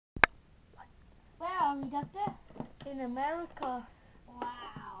Where are we, Doctor? In America.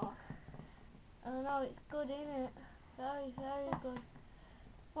 Wow. I don't know, it's good, isn't it? Very, very good.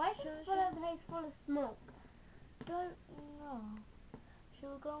 Why is it full of place full of smoke? Don't know. Shall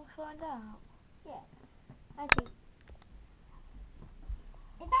we go and find out? Yeah. I think.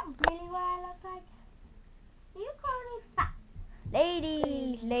 Is that really what I look like? Are you calling me fat?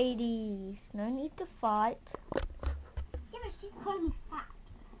 Ladies, no need to fight. Yeah, but she's calling me fat.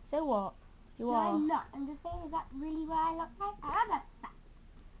 So what? You No, are. I'm not. I'm just saying, is that really what I look like? I am a fat.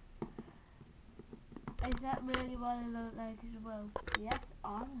 Is that really what I look like as well? Yes,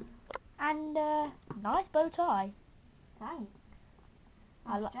 on. And, nice bow tie. Thanks.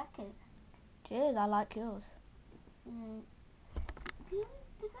 I like jacket. Cheers, I like yours.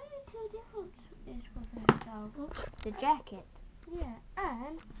 There's only two differences with themselves. The jacket. Yeah,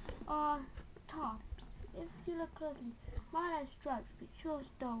 and our tops. If you look closely, mine has stripes, but yours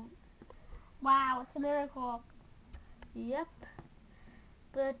don't. Wow, it's a miracle. Yep.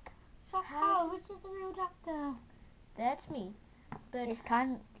 But So how? Which is the real doctor? that's me. But it's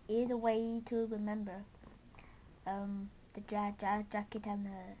is a way to remember. The jacket and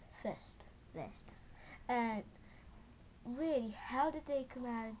the vest. And really, how did they come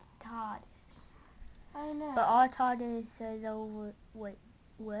out of the TARDIS? I don't know. But our TARDIS says over. Wait,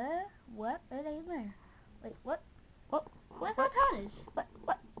 where? What are they where? Wait, what? Where's our TARDIS? What?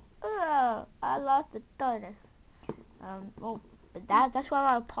 Oh, I lost the TARDIS. Well, that's where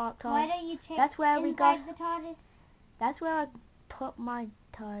I parked our. Why don't you check That's where we got. the TARDIS? That's where I put my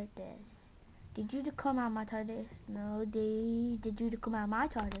TARDIS. Did you come out my TARDIS? No. Did you come out my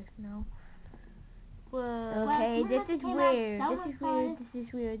TARDIS? No. Whoa. Okay, Well, this is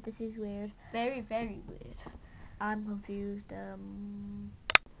weird. This is weird. Very, very weird. I'm confused.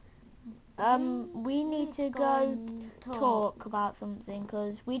 We need to go talk about something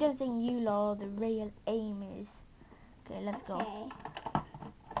because we don't think you lot are the real aimers. Okay, let's go.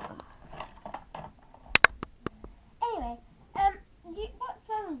 Anyway, what's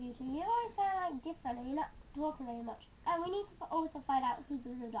wrong with you two? You always sound like different and you're not talking very much. And we need to also find out who's the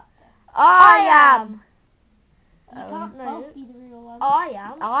real doctor. I am. You can't both be the real one. I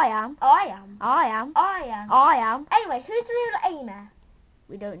am. Anyway, who's the real aimer?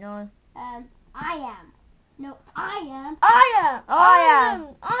 We don't know. I am. No, I am. I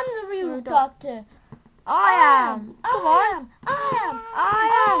am. I'm the real doctor. I am. Come on. I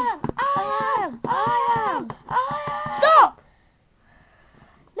am. Stop!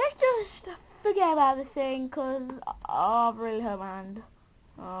 Let's just forget about the thing, cause I've really hurt my hand.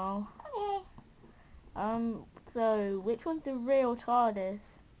 Oh. Okay. So which one's the real TARDIS?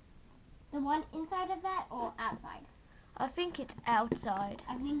 The one inside of that or outside? I think it's outside.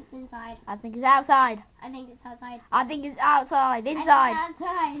 I think it's inside. I think it's outside. I think it's outside. I think it's outside. Inside. I think it's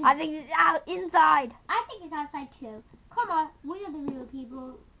outside. I think it's out inside. I think it's outside too. Come on, we are the real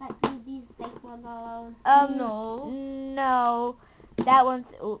people. Let's leave these fake ones alone. No. That one's.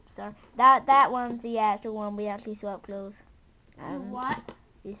 Oops, sorry. That one's the actual one. We actually swap clothes. What?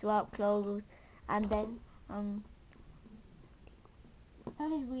 We swap clothes, and then So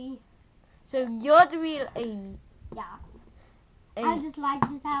did we. So you're the real Amy. Yeah. I And, just like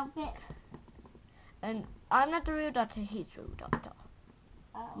this outfit. and I'm not the real doctor. He's the real doctor.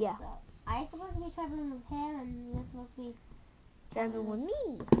 Oh, Yeah. So I'm supposed to be traveling with him, and you're supposed to be Traveling with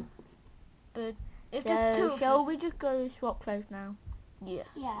me. But if So shall we just go swap clothes now? Yeah.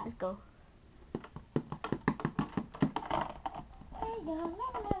 Let's go.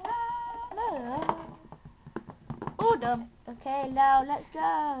 All done. Okay, now let's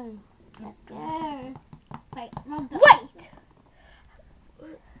go. Let's go. Wait, no, Wait!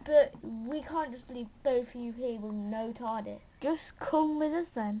 But we can't just leave both of you here with no TARDIS. Just come with us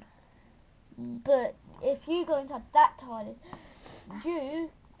then. But if you go inside that TARDIS, you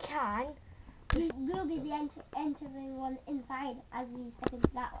can... We will be the entering one inside as we step into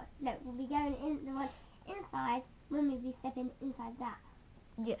that one. No, we'll be going in the one inside when we be stepping inside that.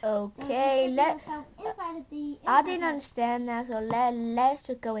 Yeah, okay, let's... I didn't understand that, so let's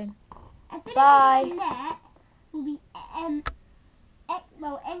just go in. Bye. There, we'll be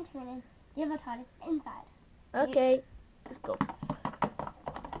entering the other TARDIS inside. Okay, let's go.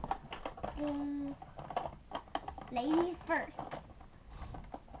 Ladies first.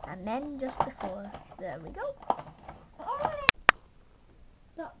 And then just before. There we go.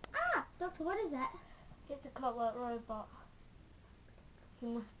 Doctor, what is that? It's a Clockwork robot. He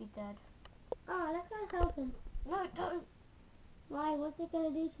must be dead. Oh, let's go help him. No, don't. Why? What's it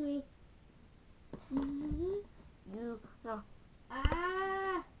gonna do to me? You, no.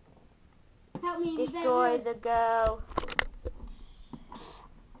 Help me. Destroy the girl.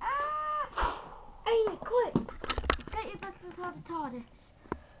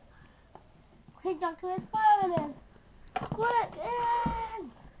 Doctor is fireman. Quick,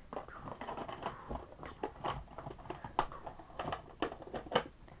 in!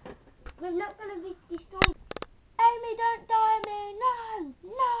 We're not going to be destroyed. Amy, don't die me! No!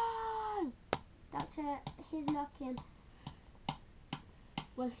 No! That's it. He's knocking.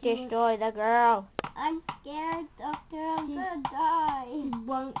 Well, Destroy the girl. I'm scared, Doctor. I'm gonna die. He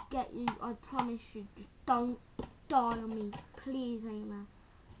won't get you. I promise you. Just don't die on me. Please, Amy.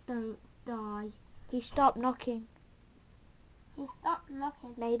 Don't die. He stopped knocking. He stopped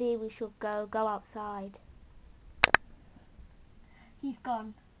knocking. Maybe we should go outside. He's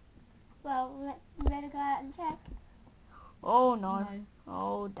gone. Well, we better go out and check. Oh no.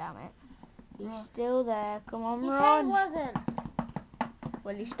 Oh damn it. He's still there. Come on, He run. wasn't.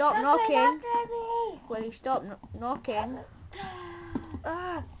 Will he stop Don't knocking? say that to me. Will he stop knocking?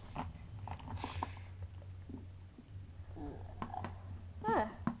 Ah. Ah.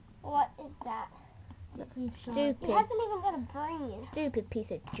 What is that? Stupid. He hasn't even got a brain. Stupid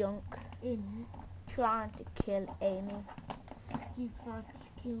piece of junk. Trying to kill Amy. You tried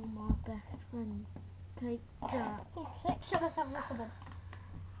to kill my best friend. Take that. Shut us up, Elizabeth.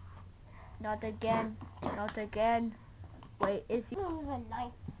 Not again. Not again. Wait, is he? With a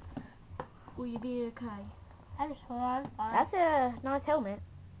knife. Will you be okay? I'm sure I'm fine. That's a nice helmet.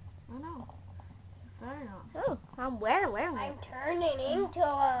 I know. Very nice. Oh, I'm wearing I'm it. turning into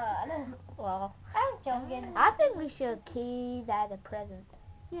one. Well, I'm joking. I think we should keep that a present.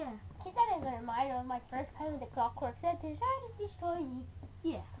 Yeah. Keep that as a reminder of my first time with the Clockwork that decided to destroy me.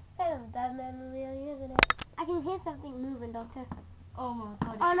 Yeah. Kind of a bad memory, really, isn't it? I can hear something moving, Doctor. Oh my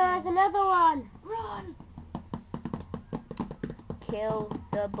god. Oh no, there's another one. Run! Kill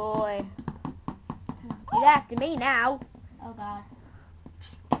the boy. He's after me now. Oh god.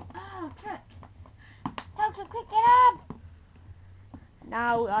 Oh, trick. Doctor, quick, get up!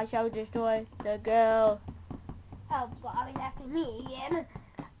 Now I shall destroy the girl. Oh, Bobby's after me again.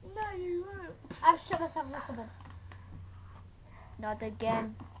 No, you won't. I've shut us up, Elizabeth. Not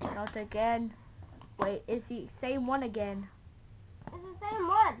again. Not again. Wait, is the same one again? It's the same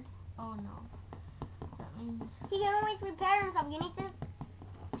one. Oh no. That means... He can always repair himself. You need to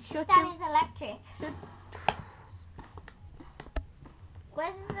Shut stand him. his electric. Shut.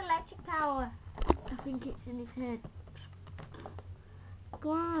 Where's his electric power? I think it's in his head.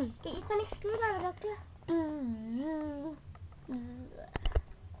 Go on. Get your funny screwdriver, Doctor.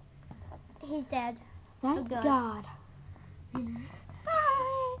 He's dead. Thank God. God.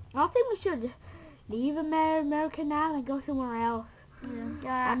 Bye. I think we should leave America now and go somewhere else.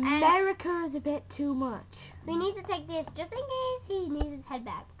 Yeah. America is a bit too much. We need to take this just in case he needs his head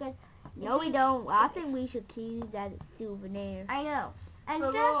back. Because No, we don't. I think we should keep that souvenir. I know. And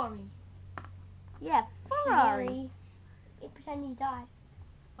Ferrari. Yeah, Ferrari. 8% he died.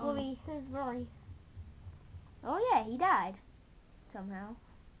 Rory, who's Rory? Oh yeah, he died. Somehow.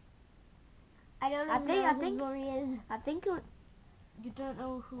 I don't know who Rory is. I think you don't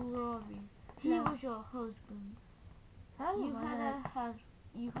know who Rory. He No. was your husband. How You was had that?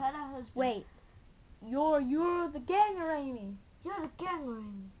 you had a husband. Wait, You're the ganger, Amy. you're the ganger,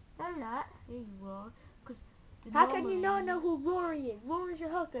 Amy. I'm not. Yeah, you are. How can you not know who Rory is? Rory's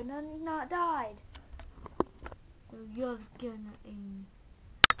your husband and he's not died. Well, you're the ganger, Amy.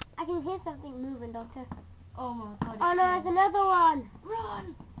 I can hear something moving, Doctor. Oh my god. Oh no, there's another one.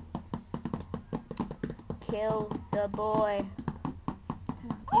 Run! Kill the boy.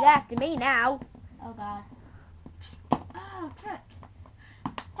 He's after me now. Oh god. Oh, trick.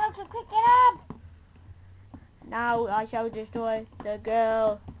 Doctor, quick, get up! Now I shall destroy the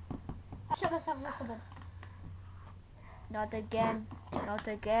girl. Shut us up, Elizabeth. Not again. Not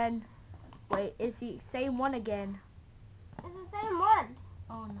again. Wait, is the same one again? It's the same one.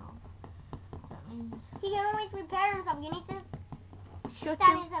 Oh no. That means... He can always repair himself. You need to Shut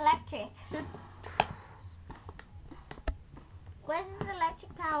stand him. his electric. Shut. Where's his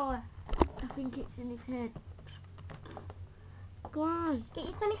electric power? I think it's in his head. Go on. Get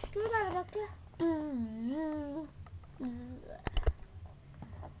your funny screwdriver, Doctor.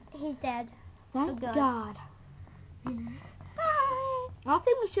 He's dead. Thank God. God. Bye. I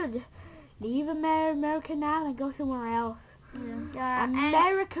think we should leave America now and go somewhere else. Yeah.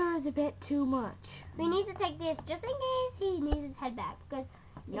 America is a bit too much. We need to take this just in case he needs his head back. Because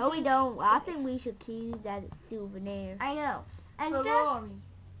No, we don't. I think we should keep that souvenir. I know. And Ferrari.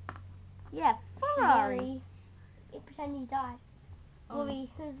 Yeah, Ferrari. 8% he died. Oh. Rory,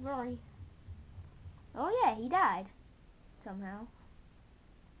 who's Rory? Oh yeah, he died. Somehow.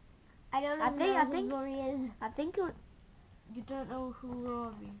 I don't know I think who Rory is. I think you don't know who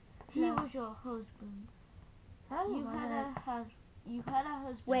Rory. He No. was your husband. How You was had that? a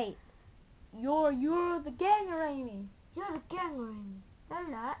husband. Wait, You're the ganger, Amy. You're the ganger, Amy.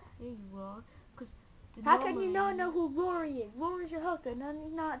 I'm not. Yeah, you are. How can you not know who Rory is? Rory's your hooker and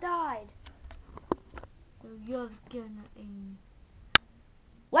he's not died. Well, you're the ganger, Amy.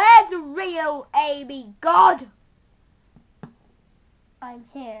 Where's the real Amy? God! I'm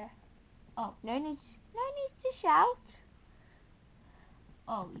here. Oh, No need to shout.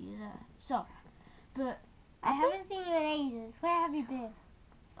 oh yeah. So, but I haven't seen you in ages. Where have you been?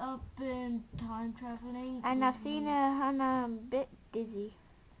 I've been time traveling. And I've seen her and I'm a bit dizzy.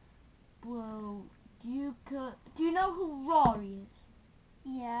 Well, do you know who Rory is?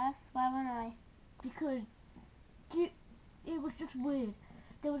 Yes, why wouldn't I? Because it was just weird.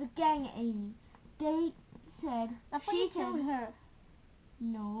 There was a gang at Amy. They said I thought you killed her.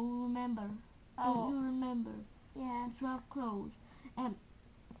 No, remember? Oh. Don't you remember? Yeah. 12 clothes. And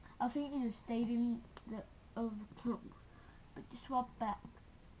I think they stayed in the other clothes, but they swapped back.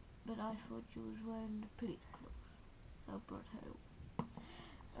 But I thought she was wearing the police clothes. I brought her up.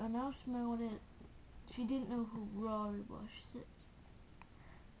 And I smelled it. She didn't know who Rory was.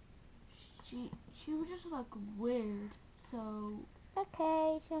 She was just like weird. So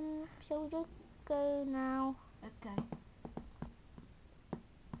Okay, so we'll just go now. okay.